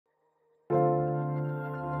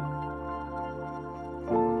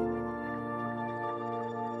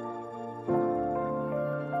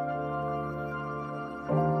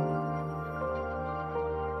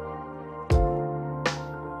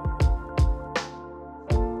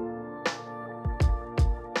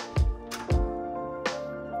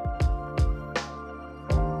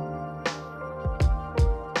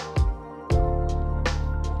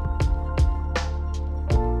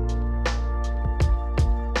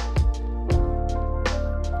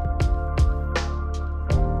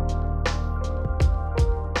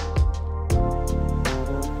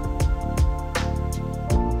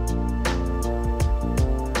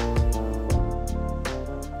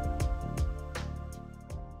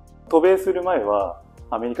渡米する前は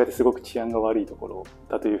アメリカですごく治安が悪いところ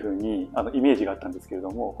だというふうにイメージがあったんですけれど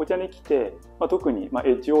も、こちらに来て、特にエ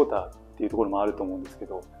ッジウォーターっていうところもあると思うんですけ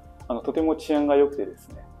ど、とても治安が良くてです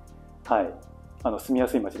ね、はい、住みや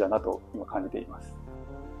すい街だなと今感じています。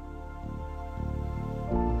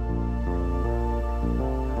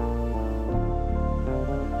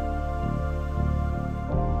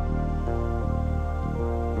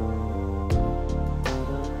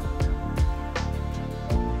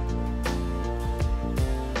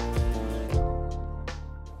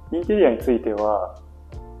インテリアについては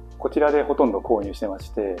こちらでほとんど購入してまし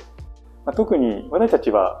て、特に私た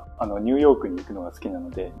ちはニューヨークに行くのが好きな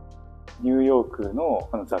ので、ニューヨークの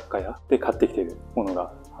雑貨屋で買ってきているもの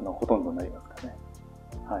がほとんどになりますかね。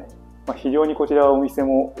はい。非常にこちらはお店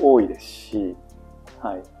も多いですし、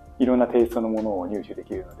はい、いろんなテイストのものを入手で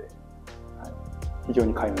きるので、はい、非常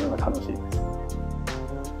に買い物が楽しいです。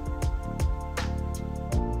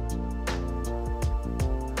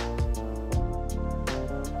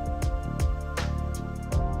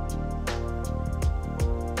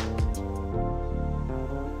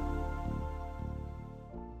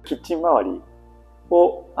キッチン周り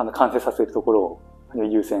を完成させるところを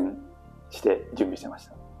優先して準備してまし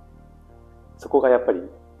た。そこがやっぱり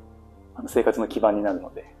生活の基盤になる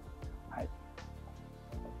ので、はい、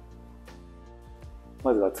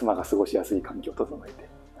まずは妻が過ごしやすい環境を整えて、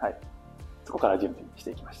はい、そこから準備し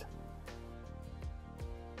ていきました。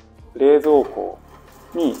冷蔵庫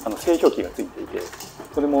に製氷機がついていて、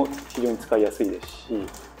それも非常に使いやすいですし、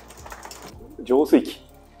浄水器、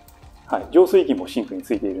はい、浄水器もシンクに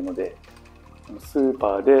ついているので、スー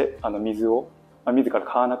パーで水を自ら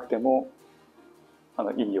買わなくても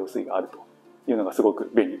いい用水があるというのがすご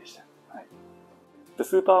く便利でした。はい、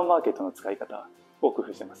スーパーマーケットの使い方を工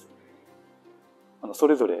夫しています。そ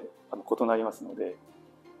れぞれ異なりますので、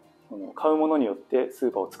買うものによってス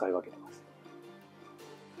ーパーを使い分けています。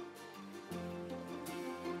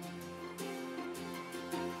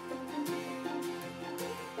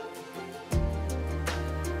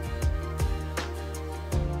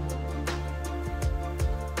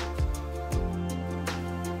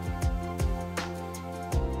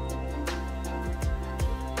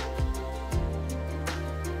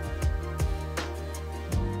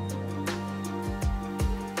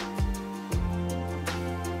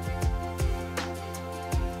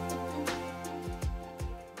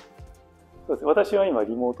そうです。私は今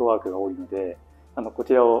リモートワークが多いので、こ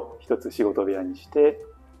ちらを一つ仕事部屋にして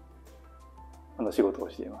仕事を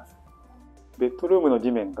しています。ベッドルームの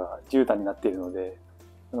地面が絨毯になっているので、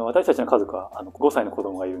私たちの家族は5歳の子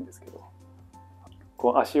供がいるんですけど、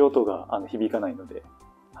こう足音が響かないので、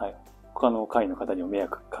はい、他の階の方にも迷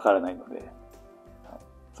惑かからないので、はい、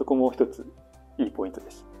そこも一ついいポイント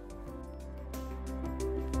です。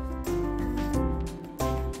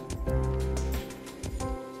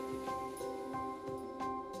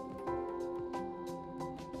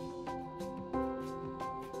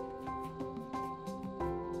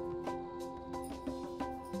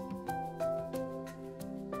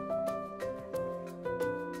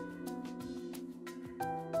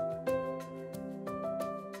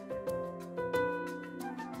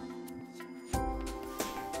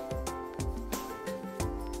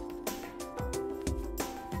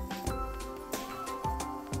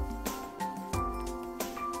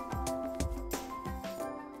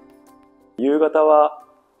夕方は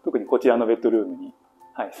特にこちらのベッドルームに、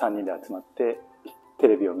はい、3人で集まってテ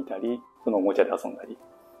レビを見たり、そのおもちゃで遊んだり、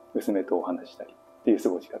娘とお話ししたりっていう過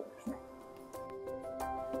ごし方ですね。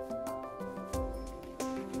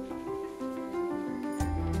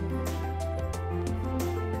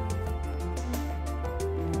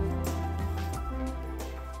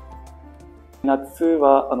夏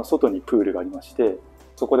は外にプールがありまして、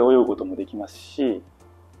そこで泳ぐこともできますし、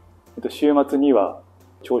週末には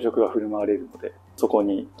朝食が振る舞われるので、そこ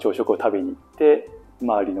に朝食を食べに行って、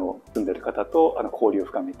周りの住んでる方と交流を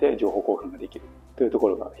深めて情報交換ができるというとこ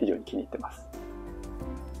ろが非常に気に入ってます。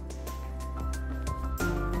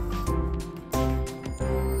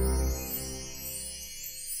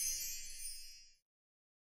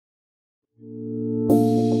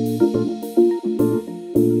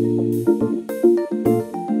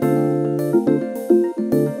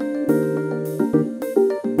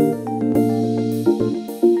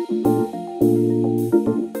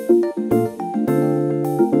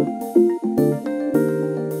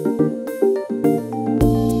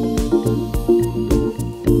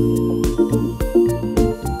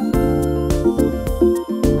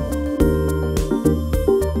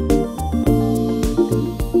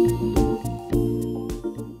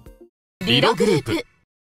リログループ。